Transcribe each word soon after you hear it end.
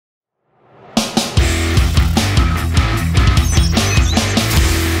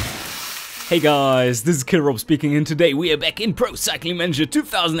Hey guys, this is Killrob speaking, and today we are back in Pro Cycling Manager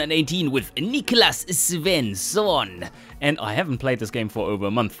 2018 with Niklas Svensson. And I haven't played this game for over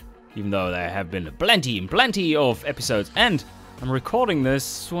a month, even though there have been plenty of episodes. And I'm recording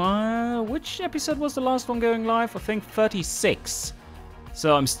this, which episode was the last one going live? I think 36.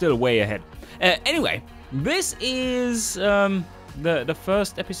 So I'm still way ahead. Anyway, this is the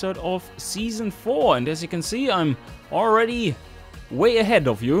first episode of Season 4. And as you can see, I'm already way ahead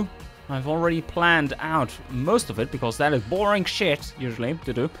of you. I've already planned out most of it, because that is boring shit, usually,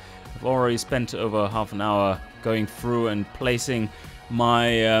 to do. I've already spent over half an hour going through and placing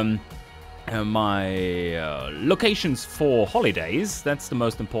my locations for holidays. That's the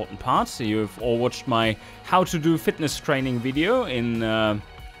most important part. So you've all watched my how to do fitness training video in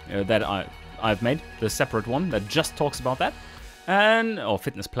that I've made, the separate one that just talks about that, or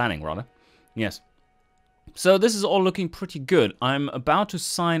fitness planning rather. Yes. So this is all looking pretty good. I'm about to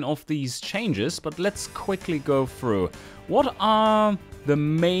sign off these changes, but let's quickly go through. What are the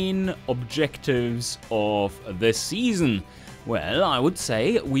main objectives of this season? Well, I would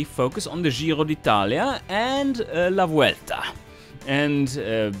say we focus on the Giro d'Italia and La Vuelta. And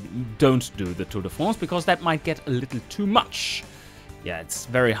don't do the Tour de France, because that might get a little too much. Yeah, it's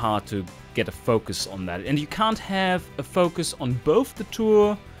very hard to get a focus on that. And you can't have a focus on both the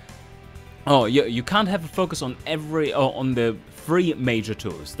Tour. Oh, you can't have a focus on on the 3 major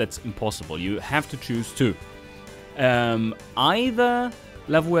tours. That's impossible. You have to choose 2. Either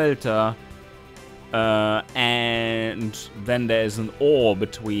La Vuelta, and then there's an or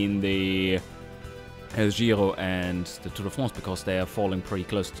between the Giro and the Tour de France, because they are falling pretty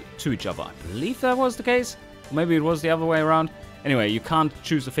close to each other. I believe that was the case. Maybe it was the other way around. Anyway, you can't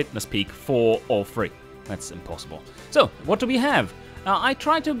choose a fitness peak for all 3. That's impossible. So, what do we have? I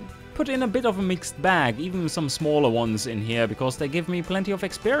tried to put in a bit of a mixed bag, even some smaller ones in here, because they give me plenty of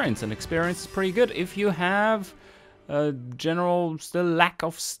experience, and experience is pretty good if you have a general still lack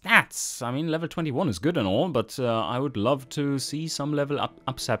of stats. I mean, level 21 is good and all, but I would love to see some level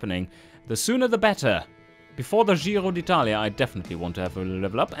ups happening. The sooner the better. Before the Giro d'Italia, I definitely want to have a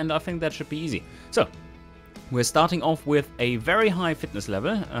level up, and I think that should be easy. So, we're starting off with a very high fitness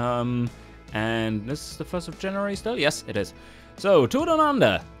level, and this is the 1st of January still? Yes, it is. So, Tour Down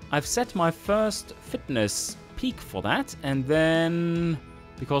Under. I've set my first fitness peak for that, and then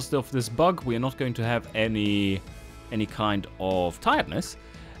because of this bug, we are not going to have any kind of tiredness.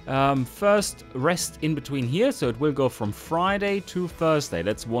 First rest in between here, so it will go from Friday to Thursday.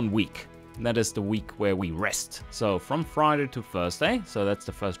 That's 1 week. That is the week where we rest. So from Friday to Thursday, so that's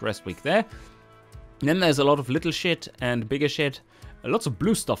the first rest week there. And then there's a lot of little shit and bigger shit. Lots of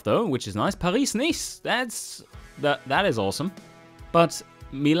blue stuff though, which is nice. Paris-Nice, that is awesome. But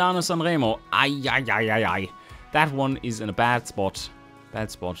Milano-Sanremo, ay. That one is in a bad spot.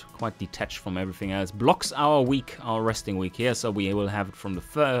 Quite detached from everything else. Blocks our week, our resting week here, so we will have it from the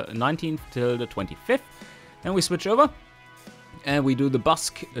 19th till the 25th. Then we switch over, and we do the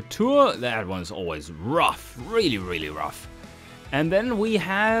Basque Tour. That one's always rough, really rough. And then we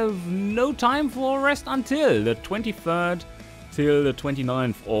have no time for rest until the 23rd till the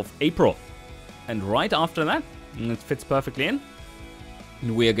 29th of April. And right after that, and it fits perfectly in,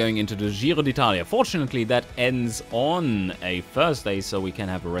 we are going into the Giro d'Italia. Fortunately, that ends on a Thursday, so we can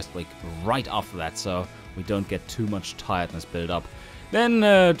have a rest week right after that, so we don't get too much tiredness build up. Then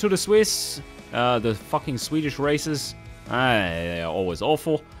to the Swiss, the fucking Swedish races, they are always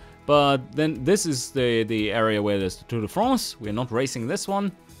awful. But then this is the area where there's the Tour de France. We're not racing this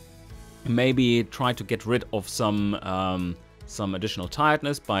one. Maybe try to get rid of some additional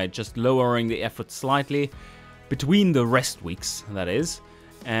tiredness by just lowering the effort slightly between the rest weeks, that is.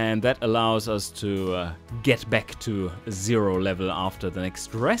 And that allows us to get back to 0 level after the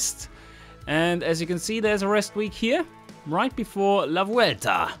next rest. And as you can see, there's a rest week here, right before La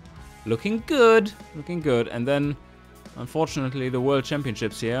Vuelta. Looking good. And then, unfortunately, the World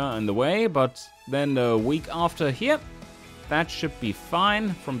Championships here in the way, but then the week after here, that should be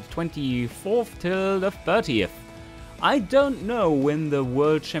fine from the 24th till the 30th. I don't know when the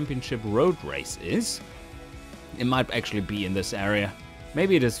World Championship road race is. It might actually be in this area.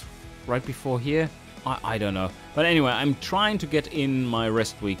 Maybe it is right before here. I don't know. But anyway, I'm trying to get in my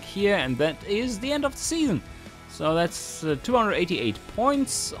rest week here, and that is the end of the season. So that's 288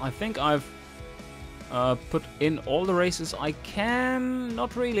 points. I think I've put in all the races I can.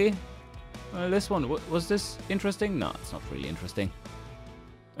 Not really. This one, was this interesting? No, it's not really interesting.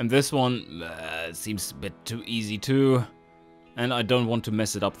 And this one seems a bit too easy too. And I don't want to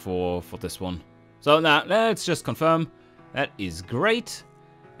mess it up for this one. So now, let's just confirm. That is great.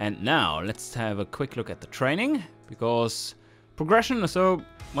 And now, let's have a quick look at the training. Because progression. So,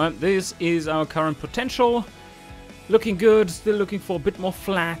 well, this is our current potential. Looking good, still looking for a bit more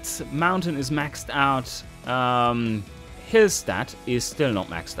flat. Mountain is maxed out. Hill stat is still not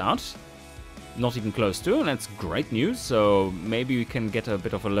maxed out. Not even close to, and that's great news. So maybe we can get a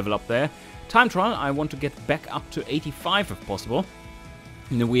bit of a level up there. Time trial, I want to get back up to 85 if possible.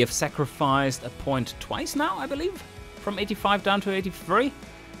 And we have sacrificed a point twice now, I believe. From 85 down to 83.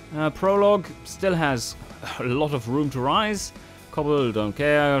 Prologue still has a lot of room to rise. Cobble, don't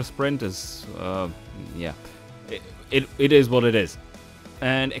care. Sprint is, yeah. It is what it is.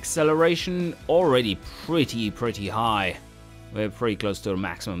 And acceleration already pretty high. We're pretty close to the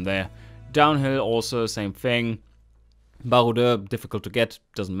maximum there. Downhill also, same thing. Baroudeur, difficult to get,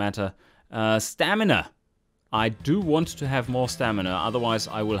 doesn't matter. Stamina. I do want to have more stamina, otherwise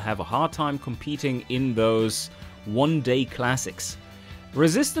I will have a hard time competing in those one-day classics.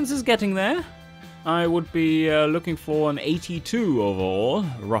 Resistance is getting there. I would be looking for an 82 overall,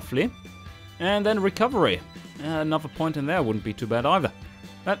 roughly. And then recovery. Another point in there wouldn't be too bad either.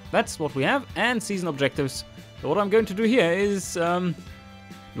 That's what we have, and season objectives. So what I'm going to do here is, well,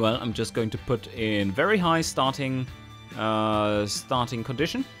 I'm just going to put in very high starting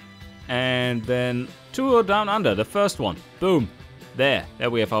condition, and then Tour Down Under, the first one. Boom. There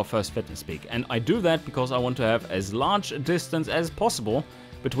we have our first fitness peak. And I do that because I want to have as large a distance as possible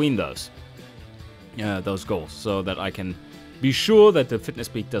between those goals, so that I can be sure that the fitness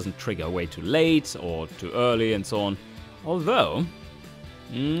peak doesn't trigger way too late or too early and so on. Although,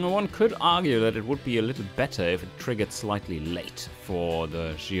 one could argue that it would be a little better if it triggered slightly late for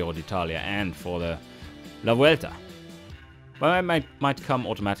the Giro d'Italia and for the La Vuelta. But it might come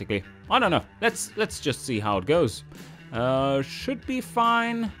automatically. I don't know. Let's just see how it goes. Should be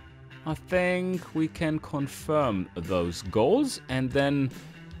fine. I think we can confirm those goals and then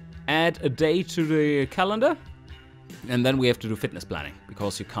add a day to the calendar. And then we have to do fitness planning,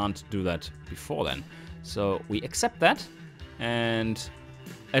 because you can't do that before then. So we accept that and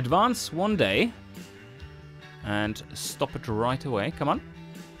advance one day and stop it right away. Come on.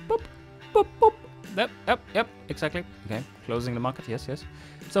 Boop, boop, boop. Yep, exactly. Okay, closing the market. Yes.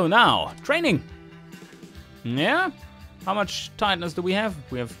 So now, training. Yeah. How much tightness do we have?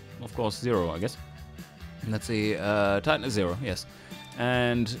 We have, of course, 0, I guess. Let's see. Tightness 0. Yes.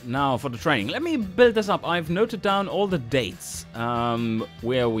 And now for the training. Let me build this up. I've noted down all the dates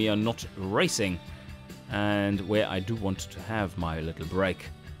where we are not racing and where I do want to have my little break.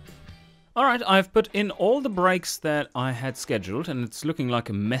 Alright, I've put in all the breaks that I had scheduled, and it's looking like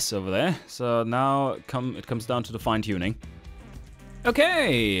a mess over there. So now it comes down to the fine-tuning.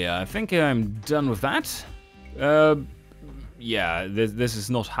 Okay, I think I'm done with that. Yeah, this is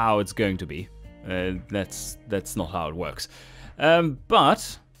not how it's going to be. That's not how it works.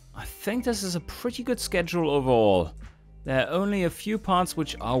 But I think this is a pretty good schedule overall. There are only a few parts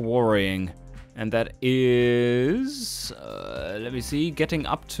which are worrying, and that is, let me see, getting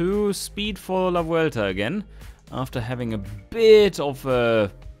up to speed for La Vuelta again, after having a bit of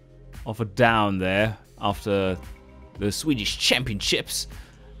a down there after the Swedish Championships.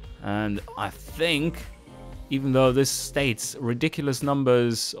 And I think, even though this states ridiculous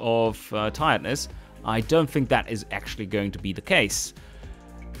numbers of tiredness, I don't think that is actually going to be the case.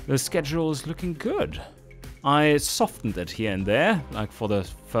 The schedule is looking good. I softened it here and there, like for the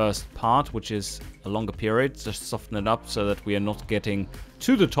first part, which is a longer period, just soften it up so that we are not getting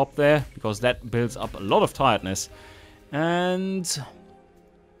to the top there, because that builds up a lot of tiredness. And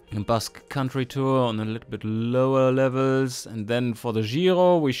Basque Country Tour on a little bit lower levels, and then for the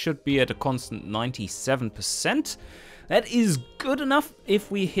Giro we should be at a constant 97%. That is good enough if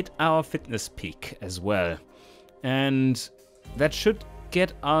we hit our fitness peak as well. And that should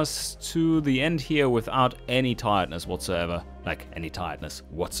get us to the end here without any tiredness whatsoever. Like, any tiredness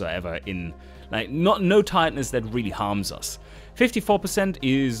whatsoever in... like, no tiredness that really harms us. 54%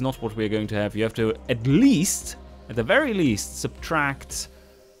 is not what we're going to have. You have to at least, at the very least, subtract...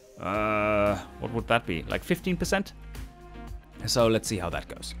 what would that be? Like 15%? So let's see how that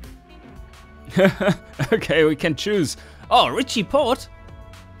goes. Okay, we can choose... oh, Richie Port!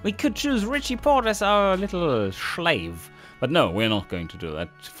 We could choose Richie Port as our little slave. But no, we're not going to do that.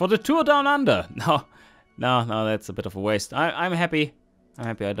 For the Tour Down Under! No, that's a bit of a waste. I'm happy. I'm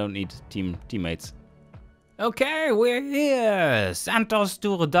happy I don't need teammates. Okay, we're here! Santos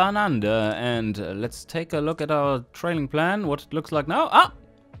Tour Down Under. And let's take a look at our training plan, what it looks like now. Ah!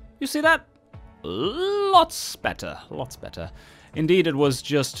 You see that? Lots better, lots better. Indeed, it was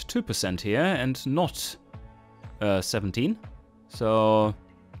just 2% here and not 17. So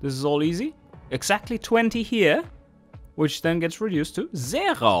this is all easy. Exactly 20 here, which then gets reduced to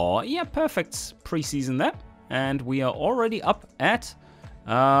 0. Yeah, perfect pre-season there. and we are already up at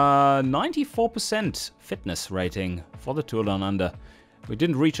 94% fitness rating for the Tour Down Under. We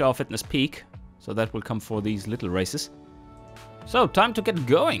didn't reach our fitness peak, so that will come for these little races. So, time to get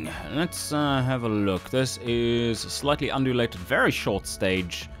going. Let's have a look. This is a slightly undulated, very short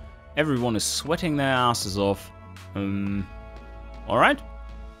stage. Everyone is sweating their asses off. Alright.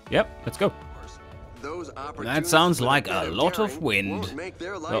 Yep, let's go. That sounds like a lot of wind.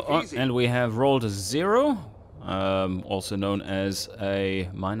 And we have rolled a 0, also known as a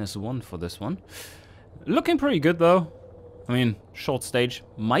 -1 for this one. Looking pretty good though. I mean, short stage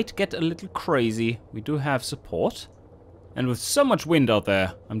might get a little crazy. We do have support. And with so much wind out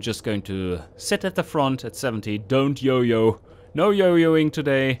there, I'm just going to sit at the front at 70. Don't yo-yo. No yo-yoing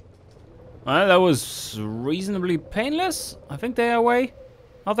today. Well, that was reasonably painless. I think they are away.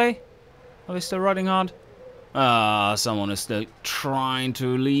 Are they? Are they still riding hard? Someone is still trying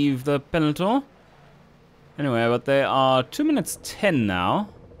to leave the peloton. Anyway, but they are 2 minutes 10 now.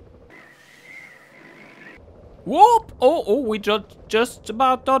 Whoop! Oh, we just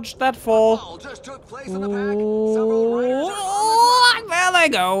about dodged that fall. There they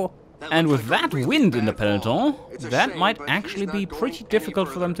go. And with that wind in the peloton, that might actually be pretty difficult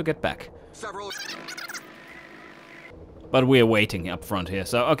for them to get back. But we're waiting up front here,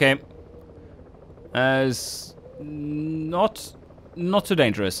 so okay. As not too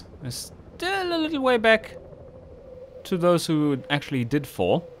dangerous. There's still a little way back to those who actually did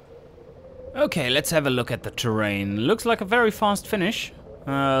fall. Okay, let's have a look at the terrain. Looks like a very fast finish.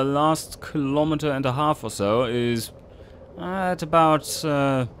 Last kilometer-and-a-half or so is at about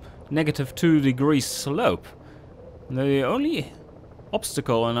 -2 degrees slope. The only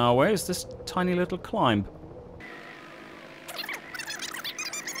obstacle in our way is this tiny little climb.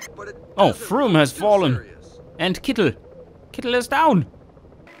 Oh, Froome has fallen. And Kittel is down.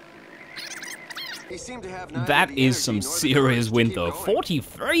 That is some serious wind though.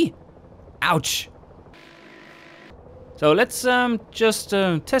 43? Ouch. So let's just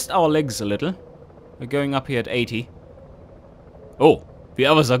test our legs a little. We're going up here at 80. Oh, the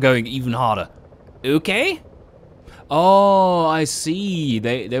others are going even harder. Okay. Oh, I see.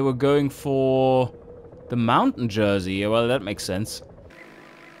 They were going for the mountain jersey. Well, that makes sense.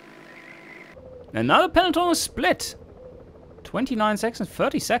 And now the peloton is split. 29 seconds,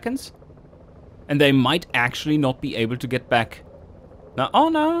 30 seconds. And they might actually not be able to get back. Now, oh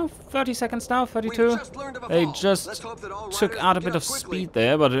no, 30 seconds now, 32. They just took out a bit of speed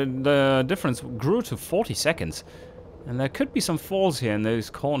there, but the difference grew to 40 seconds. And there could be some falls here in these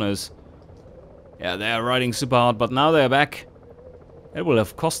corners. Yeah, they're riding super hard, but now they're back. It will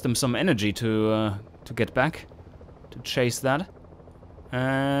have cost them some energy to get back, to chase that.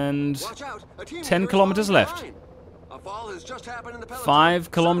 And 10 kilometers left.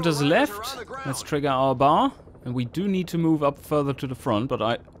 5 kilometers left. Let's trigger our bar. And we do need to move up further to the front, but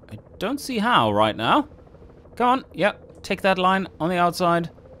I don't see how right now. Come on, yep, take that line on the outside.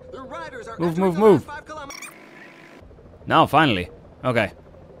 Move. Now, finally. Okay,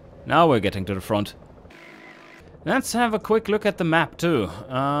 now we're getting to the front. Let's have a quick look at the map too.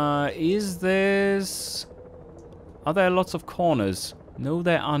 Are there lots of corners? No,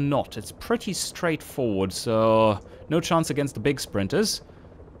 there are not. It's pretty straightforward, so no chance against the big sprinters.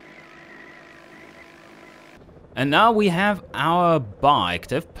 And now we have our bar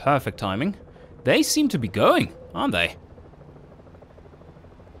active. Perfect timing. They seem to be going, aren't they?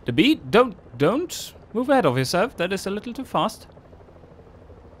 The beat, don't move ahead of yourself. That is a little too fast.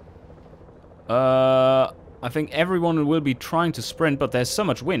 I think everyone will be trying to sprint, but there's so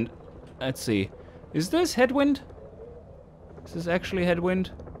much wind. Let's see. Is this headwind? Is this actually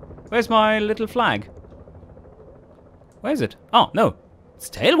headwind? Where's my little flag? Where is it? Oh, no. It's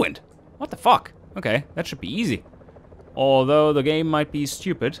tailwind. What the fuck? Okay, that should be easy. Although the game might be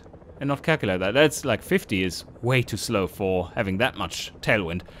stupid and not calculate that. That's like 50 is way too slow for having that much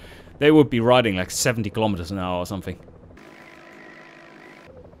tailwind. They would be riding like 70 kilometers an hour or something.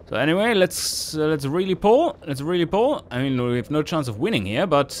 So anyway, let's really pull. Let's really pull. I mean, we have no chance of winning here,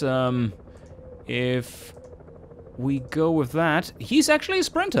 but if we go with that, he's actually a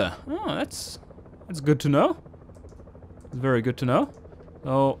sprinter. Oh, that's good to know. It's very good to know.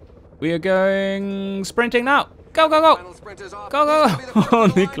 So we are going sprinting now. Go, go, go! Go, go, go! Oh,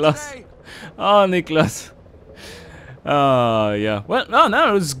 Niklas. Oh, Niklas. Yeah. Well, no,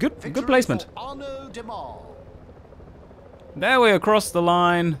 it was good placement. There we are across the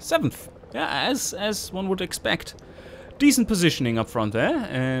line. 7th. Yeah, as one would expect. Decent positioning up front there,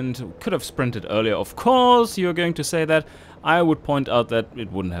 and could have sprinted earlier. Of course, you're going to say that. I would point out that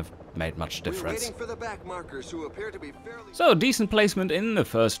it wouldn't have made much difference. So, decent placement in the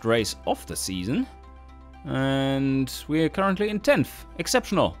first race of the season. And we're currently in 10th.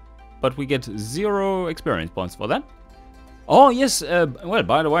 Exceptional. But we get 0 experience points for that. Oh, yes. Well,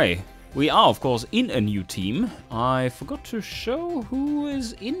 by the way, we are, of course, in a new team. I forgot to show who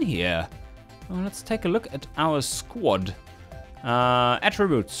is in here. Well, let's take a look at our squad.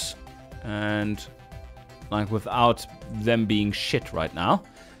 Attributes. And, like, without them being shit right now.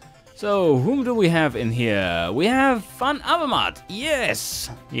 So, whom do we have in here? We have Van Avermaet.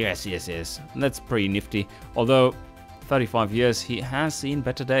 Yes! Yes, yes, yes. That's pretty nifty. Although, 35 years, he has seen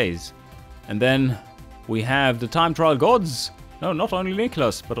better days. And then we have the time trial gods. No, not only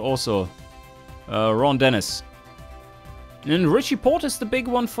Nicholas, but also Ron Dennis. And Richie Port is the big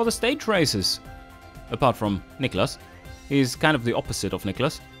one for the stage races. Apart from Nicholas. He's kind of the opposite of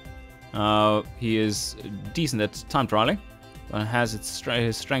Nicholas. He is decent at time trialing. Has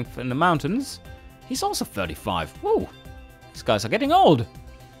his strength in the mountains. He's also 35. Whoa, these guys are getting old.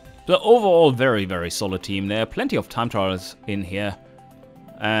 So overall, very, very solid team. There are plenty of time trials in here.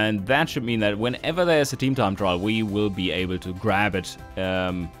 And that should mean that whenever there's a team time trial, we will be able to grab it.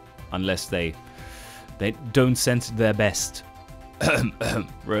 Unless they don't send their best.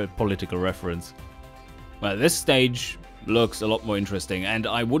 Political reference. Well, this stage looks a lot more interesting. And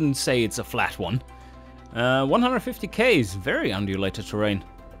I wouldn't say it's a flat one. 150 Ks, very undulated terrain.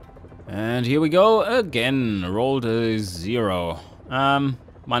 And here we go again. Rolled a 0.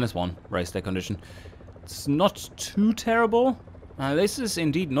 -1 race day condition. It's not too terrible. This is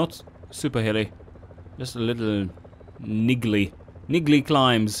indeed not super hilly. Just a little niggly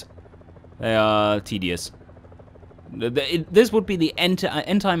climbs. They are tedious. This would be the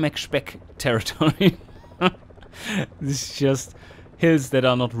anti-Mech-Speck territory. This is just hills that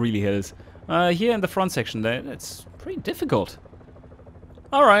are not really hills. Here in the front section there, it's pretty difficult.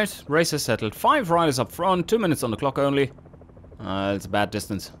 Alright, race is settled. 5 riders up front, 2 minutes on the clock only. It's a bad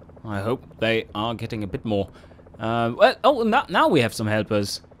distance. I hope they are getting a bit more. Well, oh, now we have some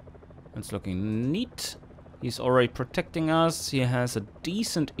helpers. That's looking neat. He's already protecting us. He has a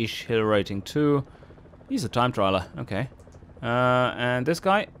decent-ish hill rating too. He's a time trialer, okay. And this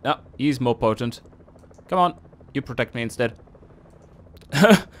guy, oh, he's more potent. Come on, you protect me instead.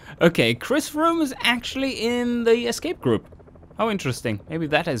 Okay, Chris Froome is actually in the escape group. How interesting. Maybe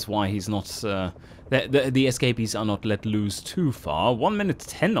that is why he's not... the escapees are not let loose too far. 1 minute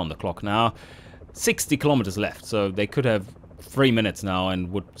 10 on the clock now. 60 kilometers left, so they could have 3 minutes now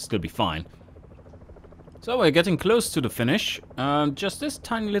and would still be fine. So we're getting close to the finish. Just this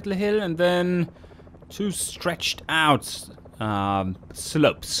tiny little hill and then 2 stretched out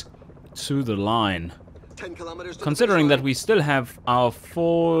slopes to the line. Considering that we still have our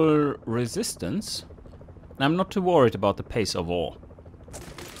full resistance, I'm not too worried about the pace of all.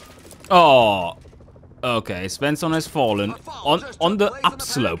 Oh, okay, Svensson has fallen on the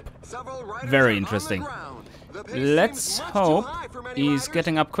upslope. Very interesting. Let's hope he's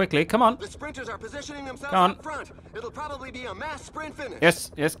getting up quickly. Come on. Come on.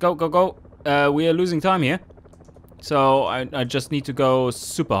 Yes, yes, go, go, go. We are losing time here. So I just need to go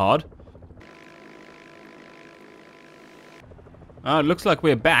super hard. It looks like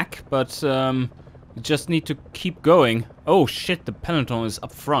we're back, but we just need to keep going. Oh shit, the peloton is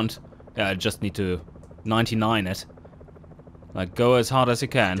up front. Yeah, I just need to 99 it. Like, go as hard as you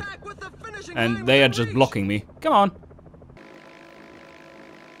can. And they are just blocking me. Come on.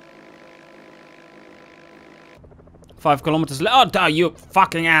 Five kilometers left. Oh, you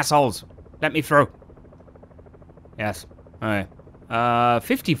fucking assholes. Let me through. Yes. Alright.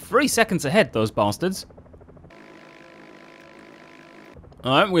 53 seconds ahead, those bastards.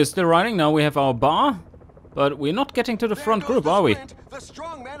 Alright, we're still riding. Now we have our bar. But we're not getting to the front group, are we? The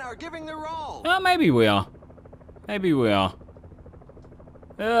strong men are giving their all. Maybe we are. Maybe we are.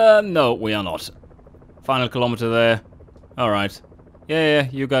 No, we are not. Final kilometer there. Alright. Yeah,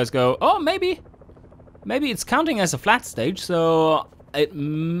 you guys go. Oh, maybe. Maybe it's counting as a flat stage, so it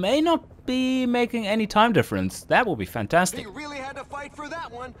may not be making any time difference. That will be fantastic. He really had to fight for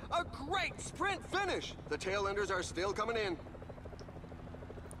that one. A great sprint finish. The tail-enders are still coming in.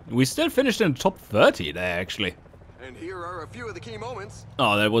 We still finished in the top 30 there, actually. And here are a few of the key moments.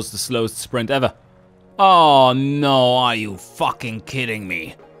 Oh, that was the slowest sprint ever. Oh, no, are you fucking kidding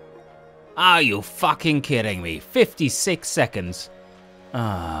me? Are you fucking kidding me? 56 seconds.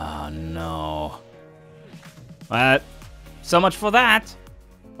 Ah, no. Well, so much for that.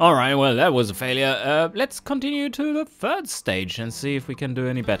 Alright, well, that was a failure. Let's continue to the third stage and see if we can do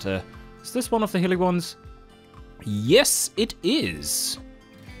any better. Is this one of the hilly ones? Yes, it is.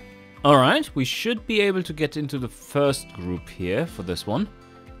 Alright, we should be able to get into the first group here for this one.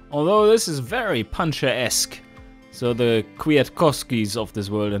 Although this is very Puncher-esque. So the Kwiatkowskis of this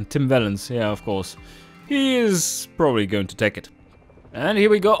world and Tim Wellens, yeah, of course. he is probably going to take it. And here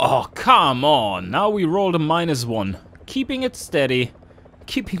we go. Oh, come on. Now we rolled a -1. Keeping it steady.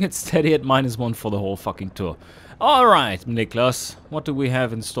 Keeping it steady at -1 for the whole fucking tour. Alright, Niklas. What do we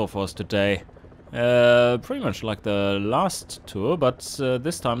have in store for us today? Pretty much like the last tour, but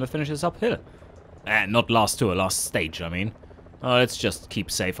this time the finish is uphill. Not last tour, last stage, I mean. Let's just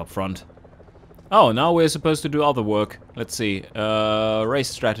keep safe up front. Oh, now we're supposed to do other work. Let's see. Race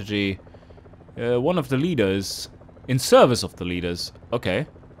strategy. One of the leaders. In service of the leaders. Okay.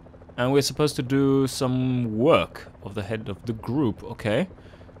 And we're supposed to do some work of the head of the group. Okay.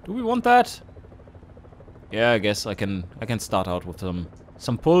 Do we want that? Yeah, I guess I can start out with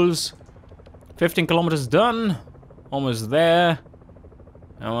some pulls. 15 kilometers done. Almost there.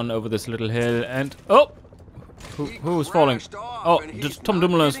 On over this little hill and... Oh! Who was falling? Oh, Tom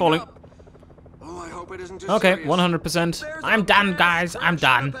Dumoulin is falling. Okay, 100%. I'm done, guys. I'm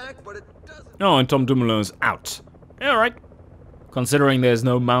done. Oh, and Tom Dumoulin is out. Alright. Considering there's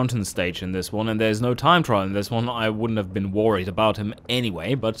no mountain stage in this one and there's no time trial in this one, I wouldn't have been worried about him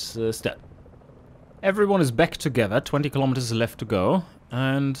anyway, but still. Everyone is back together, 20 kilometers left to go,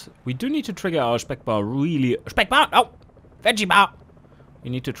 and we do need to trigger our spec bar really... Spec bar! Oh! Veggie bar! We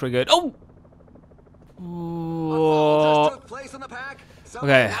need to trigger it... Oh!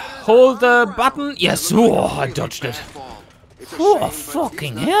 Okay, hold the button. Yes, oh, I dodged it. Oh,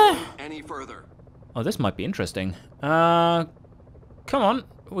 fucking hell! Oh, this might be interesting. Come on,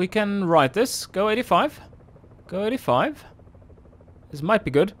 we can ride this. Go 85. Go 85. This might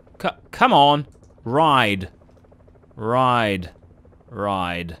be good. Come on. Ride. Ride.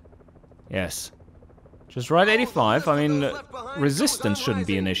 Ride. Yes. Just ride 85. I mean, resistance shouldn't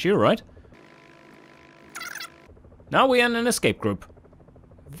be an issue, right? Now we are in an escape group.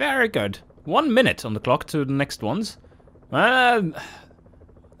 Very good. 1 minute on the clock to the next ones.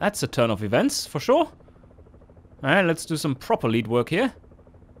 That's a turn of events, for sure. Alright, let's do some proper lead work here.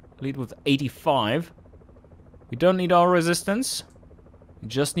 Lead with 85. We don't need our resistance. We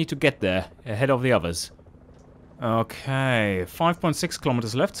just need to get there, ahead of the others. Okay, 5.6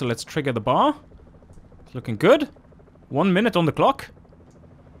 kilometers left, so let's trigger the bar. It's looking good. 1 minute on the clock.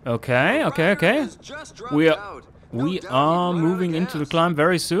 Okay, okay, okay. We are moving into the climb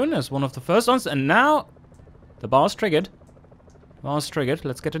very soon as one of the first ones, and now the bar's triggered. Bar's triggered.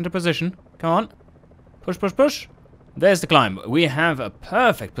 Let's get into position. Come on. Push, push, push. There's the climb. We have a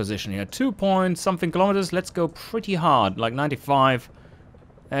perfect position here. 2-point-something kilometers. Let's go pretty hard, like 95.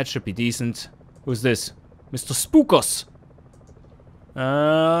 That should be decent. Who's this? Mr. Spookos.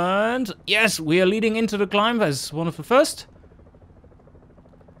 And yes, we are leading into the climb as one of the first.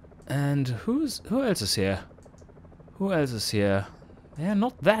 And who else is here? Who else is here? They're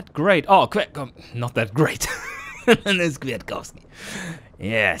not that great. Oh, not that great. And there's Kwiatkowski.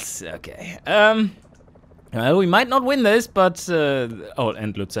 Yes, okay. Well, we might not win this, but oh,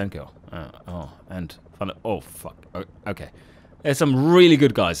 and Lutsenko. Oh, fuck. Okay. There's some really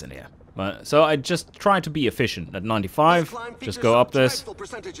good guys in here. So I just try to be efficient at 95. Just go up this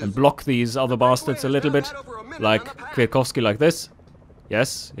and block these other bastards a little bit. Like Kwiatkowski like this.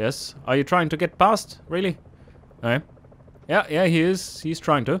 Yes, yes. Are you trying to get past? Really? Okay. Yeah, he is. He's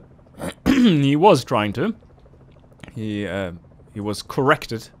trying to. He was trying to. He was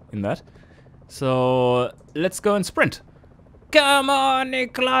corrected in that. So let's go and sprint. Come on,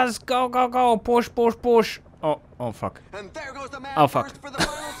 Niklas. Go, go, go. Push, push, push. Oh, fuck. And there goes the man. Oh, fuck.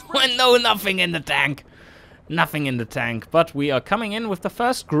 No, nothing in the tank. Nothing in the tank. But we are coming in with the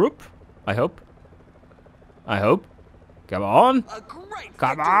first group. I hope. I hope. Come on.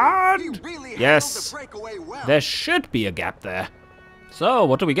 Come on. Really yes. Well. There should be a gap there. So,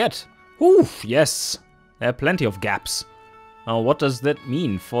 what do we get? Oof, yes. There are plenty of gaps. What does that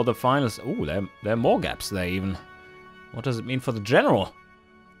mean for the finals? Ooh, there are more gaps there even. What does it mean for the general?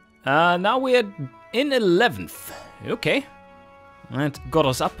 Now we're in 11th. Okay. That got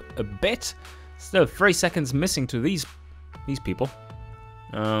us up a bit. Still 3 seconds missing to these people.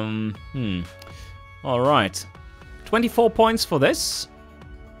 Alright. 24 points for this.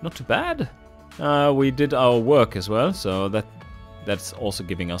 Not too bad. We did our work as well, so that's also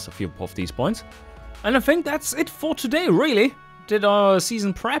giving us a few of these points. And I think that's it for today, really. Did our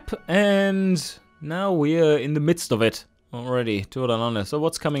season prep, and now we're in the midst of it already. Tour Down Under. So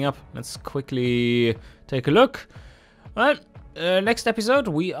what's coming up? Let's quickly take a look. Well, next episode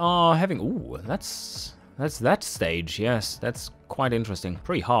we are having... Ooh, that's that stage. Yes, that's quite interesting.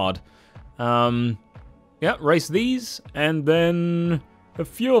 Pretty hard. Yeah, race these, and then a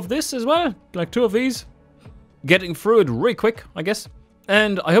few of this as well. Like 2 of these. Getting through it really quick, I guess.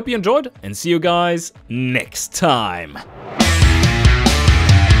 And I hope you enjoyed, and see you guys next time.